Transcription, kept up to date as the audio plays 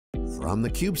from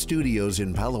theCUBE studios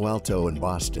in Palo Alto and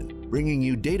Boston, bringing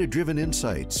you data-driven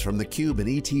insights from theCUBE and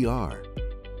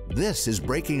ETR. This is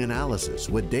Breaking Analysis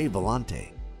with Dave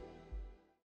Vellante.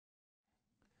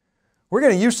 We're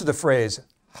getting used to the phrase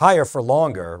higher for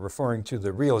longer, referring to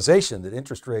the realization that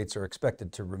interest rates are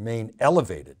expected to remain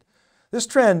elevated. This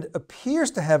trend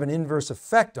appears to have an inverse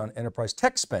effect on enterprise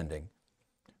tech spending.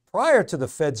 Prior to the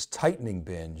Fed's tightening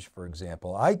binge, for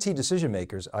example, IT decision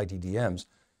makers, ITDMs,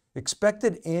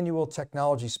 expected annual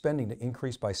technology spending to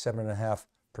increase by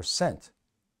 7.5%.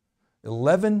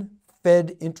 11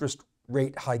 Fed interest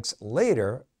rate hikes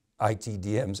later,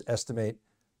 ITDMs estimate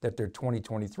that their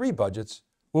 2023 budgets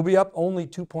will be up only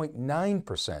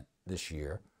 2.9% this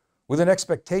year, with an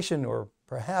expectation, or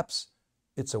perhaps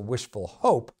it's a wishful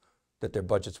hope, that their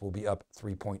budgets will be up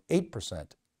 3.8%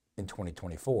 in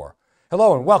 2024.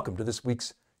 Hello and welcome to this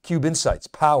week's CUBE Insights,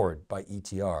 powered by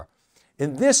ETR.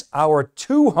 In this, our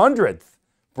 200th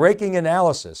Breaking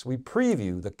Analysis, we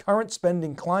preview the current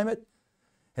spending climate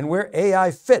and where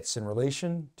AI fits in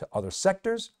relation to other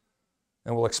sectors,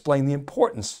 and we'll explain the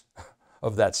importance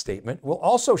of that statement. We'll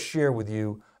also share with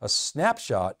you a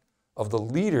snapshot of the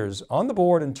leaders on the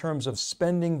board in terms of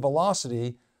spending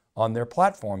velocity on their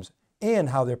platforms and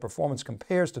how their performance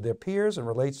compares to their peers and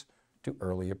relates to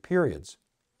earlier periods.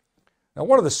 Now,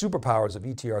 one of the superpowers of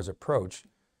ETR's approach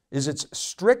is its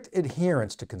strict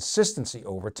adherence to consistency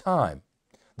over time.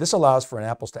 This allows for an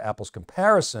apples-to-apples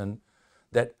comparison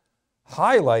that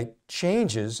highlight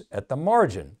changes at the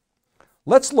margin.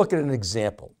 Let's look at an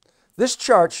example. This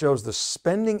chart shows the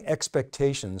spending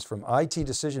expectations from IT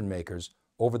decision makers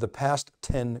over the past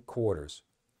 10 quarters.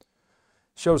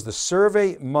 It shows the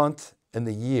survey month and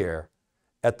the year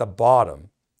at the bottom,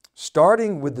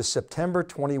 starting with the September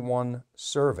 21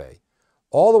 survey,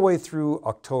 all the way through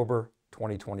October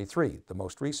 2023, the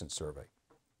most recent survey.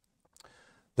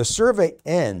 The survey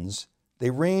ends, they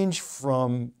range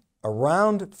from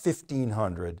around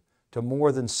 1,500 to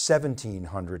more than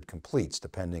 1,700 completes,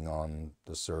 depending on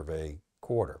the survey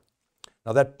quarter.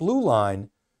 Now that blue line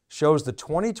shows the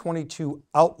 2022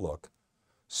 outlook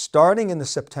starting in the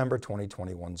September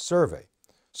 2021 survey.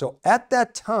 So at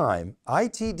that time,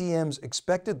 ITDMs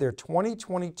expected their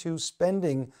 2022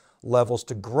 spending levels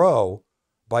to grow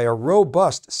by a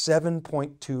robust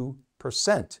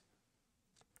 7.2%.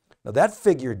 Now that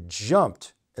figure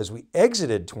jumped as we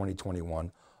exited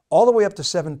 2021 all the way up to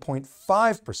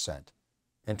 7.5%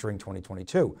 entering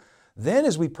 2022. Then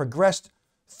as we progressed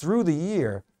through the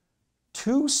year,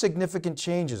 two significant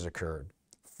changes occurred.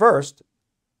 First,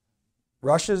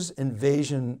 Russia's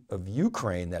invasion of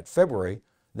Ukraine that February,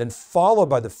 then followed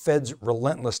by the Fed's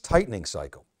relentless tightening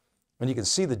cycle. And you can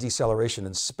see the deceleration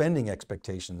in spending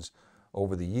expectations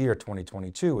over the year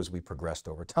 2022 as we progressed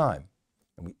over time.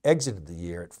 And we exited the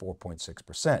year at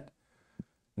 4.6%.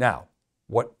 Now,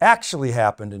 what actually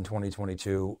happened in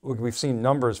 2022, we've seen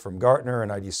numbers from Gartner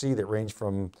and IDC that range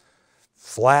from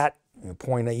flat,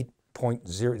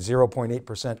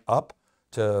 0.8% up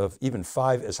to even as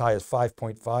high as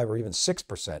 5.5 or even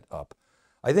 6% up.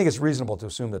 I think it's reasonable to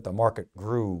assume that the market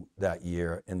grew that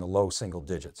year in the low single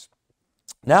digits.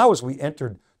 Now, as we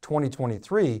entered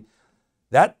 2023,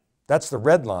 that's the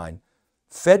red line.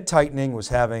 Fed tightening was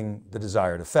having the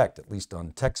desired effect, at least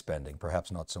on tech spending,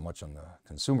 perhaps not so much on the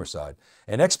consumer side.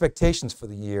 And expectations for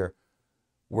the year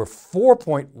were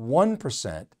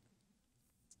 4.1%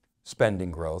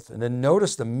 spending growth. And then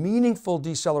notice the meaningful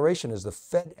deceleration as the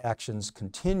Fed actions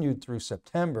continued through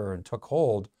September and took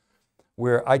hold,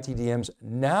 where ITDMs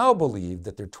now believe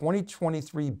that their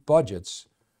 2023 budgets,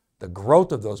 the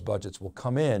growth of those budgets will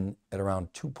come in at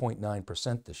around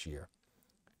 2.9% this year.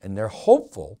 And they're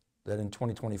hopeful that in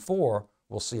 2024,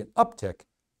 we'll see an uptick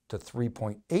to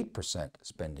 3.8%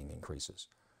 spending increases.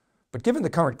 But given the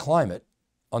current climate,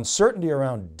 uncertainty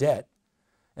around debt,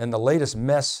 and the latest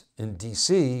mess in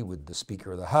DC with the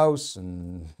Speaker of the House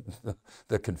and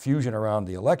the confusion around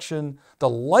the election, the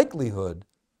likelihood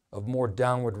of more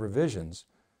downward revisions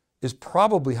is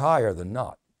probably higher than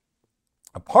not.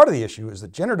 A part of the issue is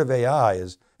that generative AI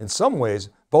is in some ways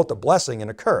both a blessing and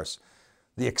a curse.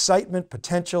 The excitement,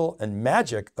 potential, and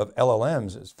magic of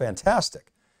LLMs is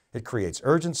fantastic. It creates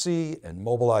urgency and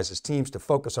mobilizes teams to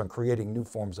focus on creating new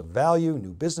forms of value,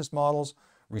 new business models,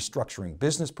 restructuring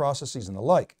business processes, and the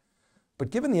like. But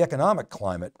given the economic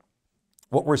climate,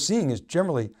 what we're seeing is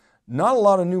generally not a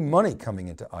lot of new money coming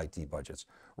into IT budgets.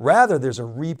 Rather, there's a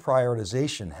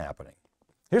reprioritization happening.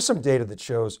 Here's some data that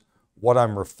shows what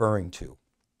I'm referring to.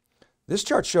 This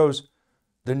chart shows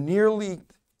the nearly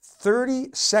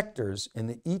 30 sectors in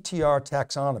the ETR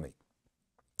taxonomy.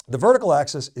 The vertical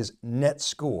axis is net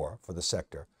score for the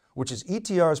sector, which is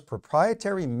ETR's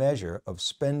proprietary measure of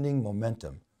spending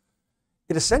momentum.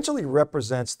 It essentially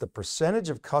represents the percentage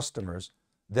of customers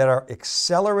that are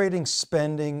accelerating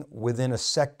spending within a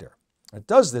sector. It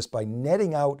does this by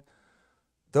netting out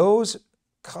those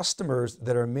customers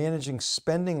that are managing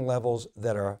spending levels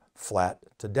that are flat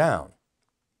to down.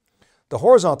 The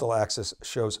horizontal axis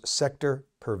shows sector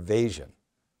pervasion,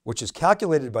 which is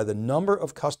calculated by the number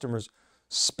of customers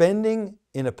spending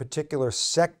in a particular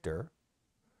sector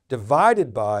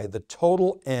divided by the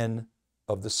total N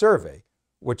of the survey,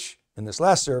 which in this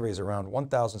last survey is around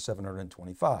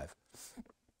 1,725.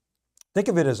 Think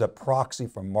of it as a proxy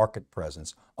for market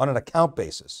presence on an account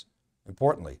basis.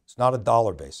 Importantly, it's not a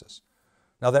dollar basis.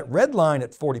 Now that red line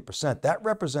at 40%, that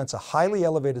represents a highly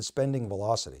elevated spending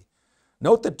velocity.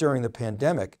 Note that during the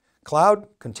pandemic, cloud,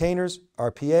 containers,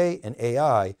 RPA, and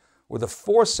AI were the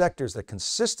four sectors that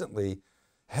consistently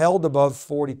held above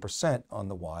 40% on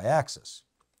the y-axis.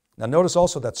 Now notice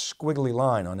also that squiggly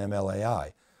line on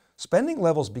MLAI. Spending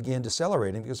levels began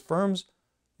decelerating because firms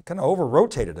kind of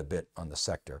over-rotated a bit on the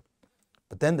sector.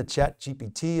 But then the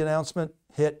ChatGPT announcement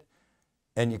hit,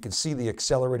 and you can see the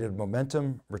accelerated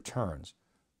momentum returns.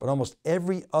 But almost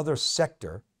every other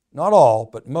sector, not all,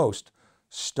 but most,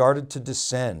 started to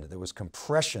descend. There was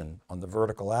compression on the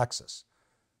vertical axis.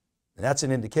 And that's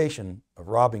an indication of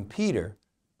robbing Peter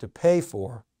to pay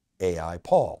for AI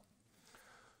Paul.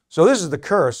 So this is the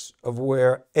curse of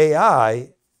where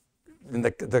AI,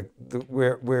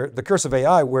 where the curse of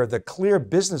AI, where the clear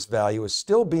business value is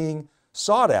still being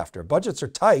sought after. Budgets are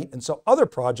tight, and so other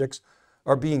projects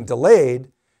are being delayed,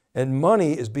 and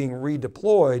money is being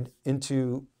redeployed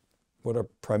into what are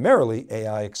primarily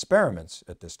AI experiments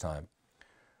at this time.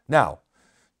 Now,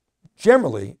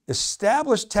 generally,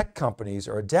 established tech companies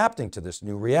are adapting to this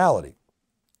new reality.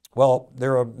 Well,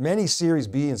 there are many Series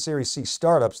B and Series C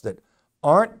startups that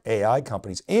aren't AI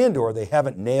companies, and or they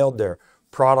haven't nailed their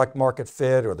product market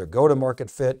fit or their go-to-market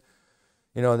fit.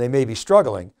 They may be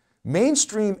struggling.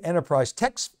 Mainstream enterprise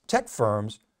tech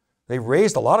firms, they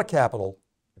raised a lot of capital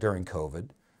during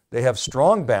COVID. They have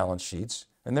strong balance sheets,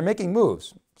 and they're making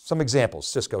moves. Some examples: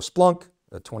 Cisco Splunk,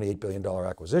 a $28 billion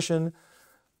acquisition.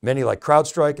 Many like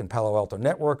CrowdStrike and Palo Alto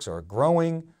Networks are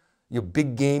growing.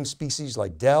 Big game species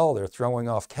like Dell, they're throwing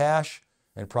off cash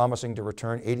and promising to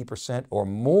return 80% or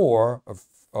more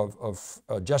of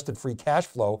adjusted free cash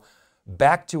flow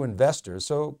back to investors.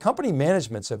 So company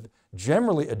managements have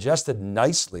generally adjusted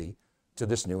nicely to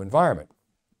this new environment.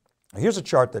 Now, here's a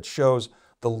chart that shows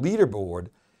the leaderboard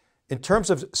in terms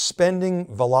of spending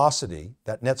velocity,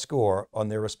 that net score, on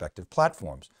their respective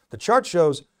platforms. The chart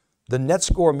shows the net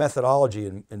score methodology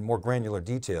in more granular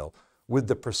detail with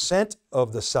the percent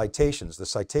of the citations.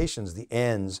 The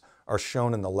N's are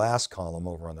shown in the last column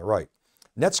over on the right.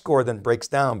 Net score then breaks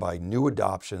down by new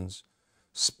adoptions,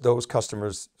 those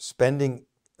customers spending,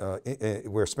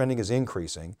 where spending is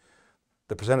increasing,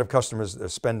 the percent of customers that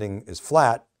spending is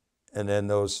flat, and then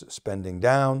those spending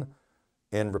down,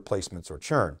 and replacements or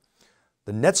churn.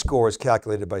 The net score is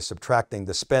calculated by subtracting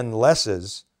the spend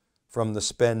lesses from the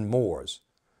spend mores.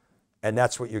 And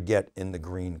that's what you get in the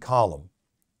green column.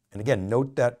 And again,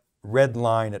 note that red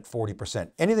line at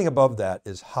 40%. Anything above that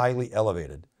is highly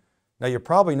elevated. Now you're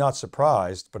probably not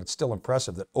surprised, but it's still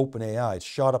impressive that OpenAI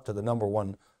shot up to the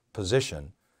 #1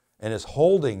 position and is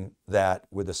holding that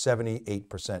with a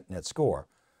 78% net score.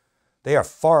 They are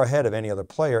far ahead of any other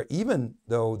player, even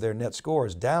though their net score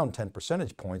is down 10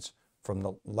 percentage points from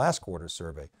the last quarter's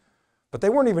survey. But they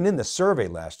weren't even in the survey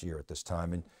last year at this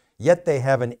time, and yet they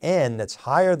have an N that's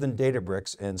higher than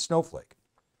Databricks and Snowflake.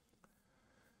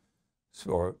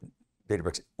 Or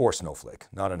Databricks or Snowflake,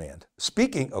 not an and.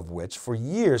 Speaking of which, for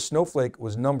years, Snowflake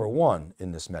was #1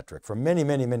 in this metric for many,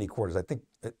 many, many quarters. I think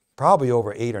probably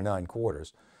over 8 or 9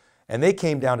 quarters. And they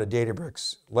came down to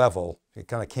Databricks level. It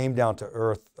kind of came down to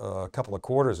earth a couple of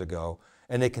quarters ago,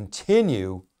 and they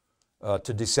continue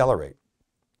to decelerate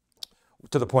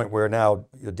to the point where now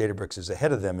Databricks is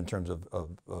ahead of them in terms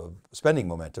of spending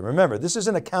momentum. Remember, this is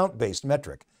an account-based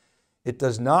metric. It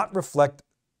does not reflect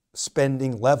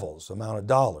spending levels, amount of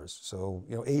dollars. So,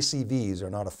 ACVs are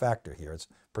not a factor here. It's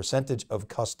percentage of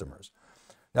customers.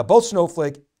 Now, both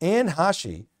Snowflake and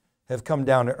Hashi have come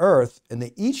down to earth, and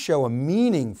they each show a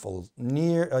meaningful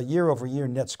year-over-year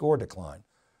net score decline.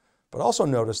 But also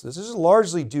notice this is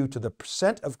largely due to the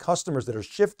percent of customers that are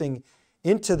shifting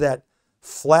into that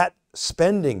flat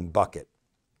spending bucket.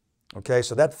 Okay,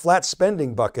 so that flat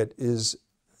spending bucket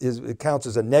it counts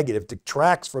as a negative,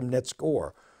 detracts from net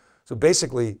score. So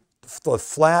basically, the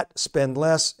flat, spend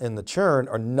less, and the churn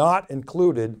are not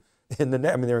included in the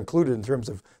net. I mean, they're included in terms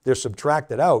of they're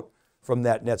subtracted out from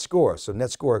that net score. So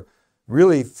net score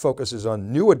really focuses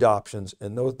on new adoptions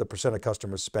and the percent of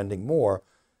customers spending more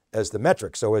as the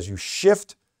metric. So as you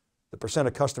shift the percent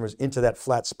of customers into that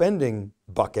flat spending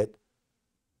bucket,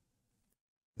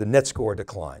 the net score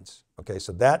declines. Okay,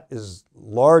 so that is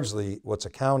largely what's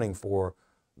accounting for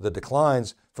the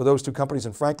declines for those two companies,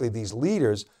 and frankly, these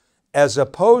leaders, as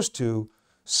opposed to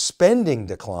spending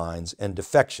declines and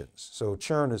defections. So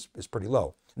churn is pretty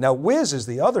low. Now, Wiz is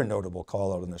the other notable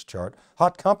call out on this chart.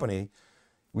 Hot company.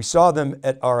 We saw them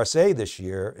at RSA this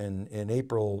year in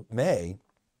April, May,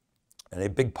 and a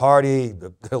big party.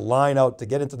 The line out to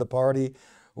get into the party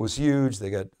was huge. They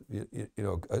got,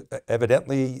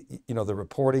 evidently, the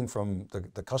reporting from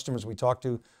the customers we talked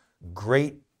to,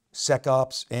 great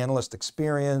SecOps analyst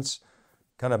experience,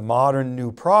 kind of modern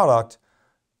new product,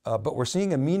 but we're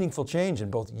seeing a meaningful change in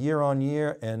both year on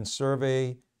year and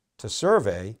survey to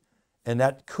survey, and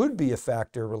that could be a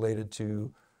factor related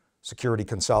to security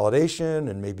consolidation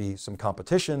and maybe some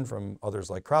competition from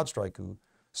others like CrowdStrike who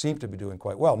seem to be doing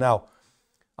quite well. Now,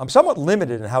 I'm somewhat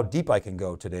limited in how deep I can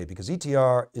go today because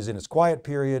ETR is in its quiet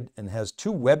period and has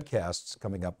two webcasts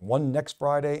coming up, one next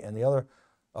Friday and the other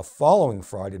a following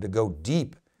Friday, to go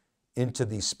deep into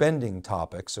the spending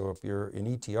topics. So if you're an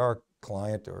ETR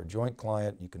client or a joint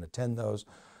client, you can attend those.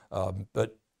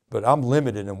 But I'm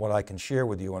limited in what I can share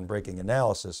with you on breaking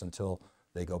analysis until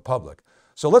they go public.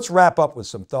 So let's wrap up with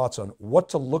some thoughts on what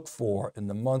to look for in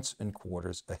the months and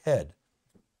quarters ahead.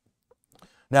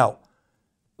 Now,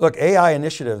 look, AI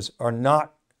initiatives are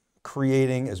not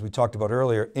creating, as we talked about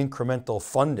earlier, incremental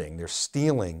funding. They're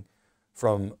stealing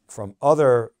from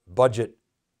other budget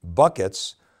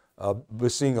buckets. We're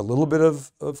seeing a little bit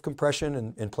of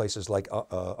compression in places like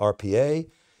RPA.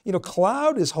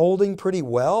 Cloud is holding pretty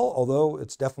well, although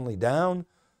it's definitely down.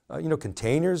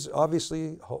 Containers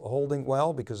obviously holding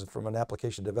well because from an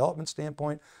application development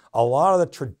standpoint, a lot of the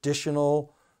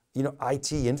traditional,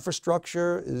 IT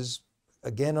infrastructure is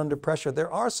again under pressure.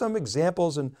 There are some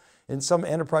examples in some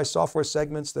enterprise software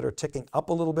segments that are ticking up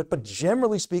a little bit, but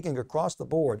generally speaking across the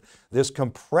board, there's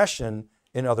compression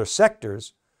in other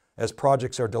sectors as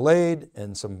projects are delayed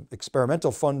and some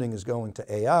experimental funding is going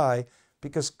to AI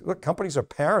because look, companies are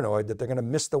paranoid that they're going to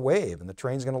miss the wave and the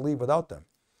train's going to leave without them.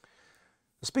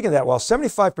 Speaking of that, while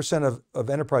 75% of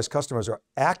enterprise customers are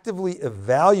actively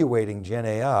evaluating Gen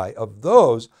AI, of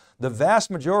those, the vast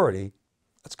majority,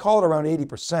 let's call it around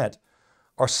 80%,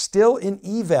 are still in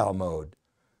eval mode.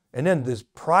 And then there's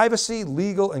privacy,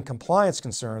 legal, and compliance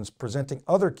concerns presenting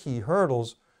other key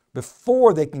hurdles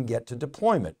before they can get to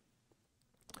deployment.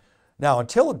 Now,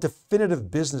 until a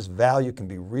definitive business value can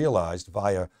be realized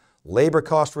via labor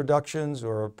cost reductions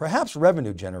or perhaps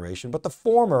revenue generation, but the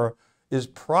former is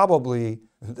probably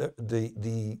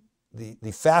the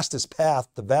fastest path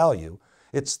to value.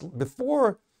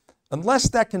 Unless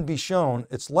that can be shown,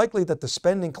 it's likely that the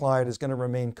spending client is going to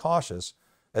remain cautious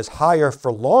as higher for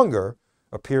longer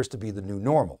appears to be the new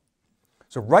normal.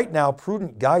 So right now,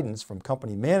 prudent guidance from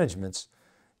company managements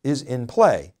is in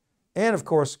play. And of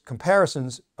course,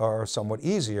 comparisons are somewhat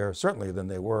easier, certainly than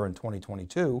they were in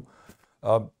 2022,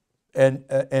 and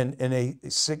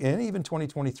even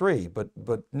 2023, but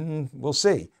we'll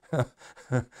see.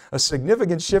 A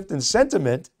significant shift in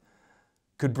sentiment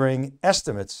could bring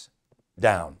estimates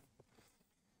down.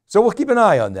 So we'll keep an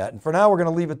eye on that. And for now, we're going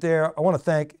to leave it there. I want to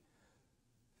thank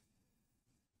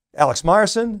Alex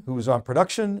Meyerson, who was on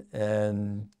production,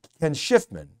 and Ken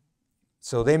Schiffman.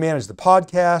 So they manage the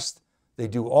podcast. They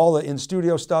do all the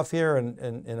in-studio stuff here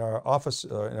in our office,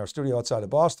 in our studio outside of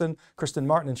Boston. Kristen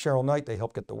Martin and Cheryl Knight, they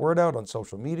help get the word out on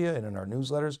social media and in our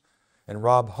newsletters. And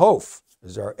Rob Hof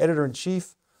is our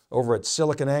editor-in-chief over at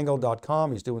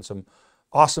SiliconANGLE.com. He's doing some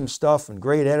awesome stuff and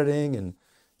great editing and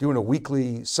doing a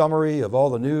weekly summary of all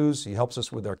the news. He helps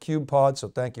us with our CUBE pod, so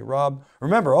thank you, Rob.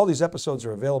 Remember, all these episodes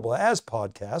are available as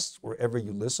podcasts wherever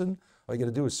you listen. All you got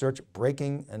to do is search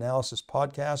Breaking Analysis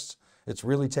Podcasts. It's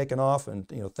really taken off, and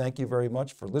thank you very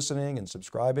much for listening and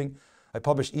subscribing. I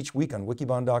publish each week on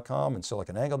wikibon.com and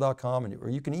siliconangle.com, or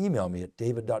you can email me at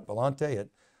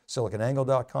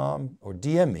david.vellante@siliconangle.com or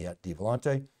DM me at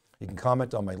dvellante. You can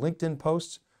comment on my LinkedIn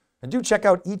posts. And do check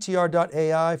out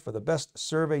etr.ai for the best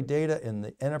survey data in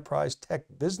the enterprise tech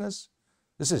business.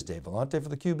 This is Dave Vellante for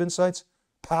theCUBE Insights,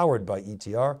 powered by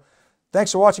ETR.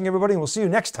 Thanks for watching, everybody, and we'll see you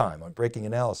next time on Breaking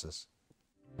Analysis.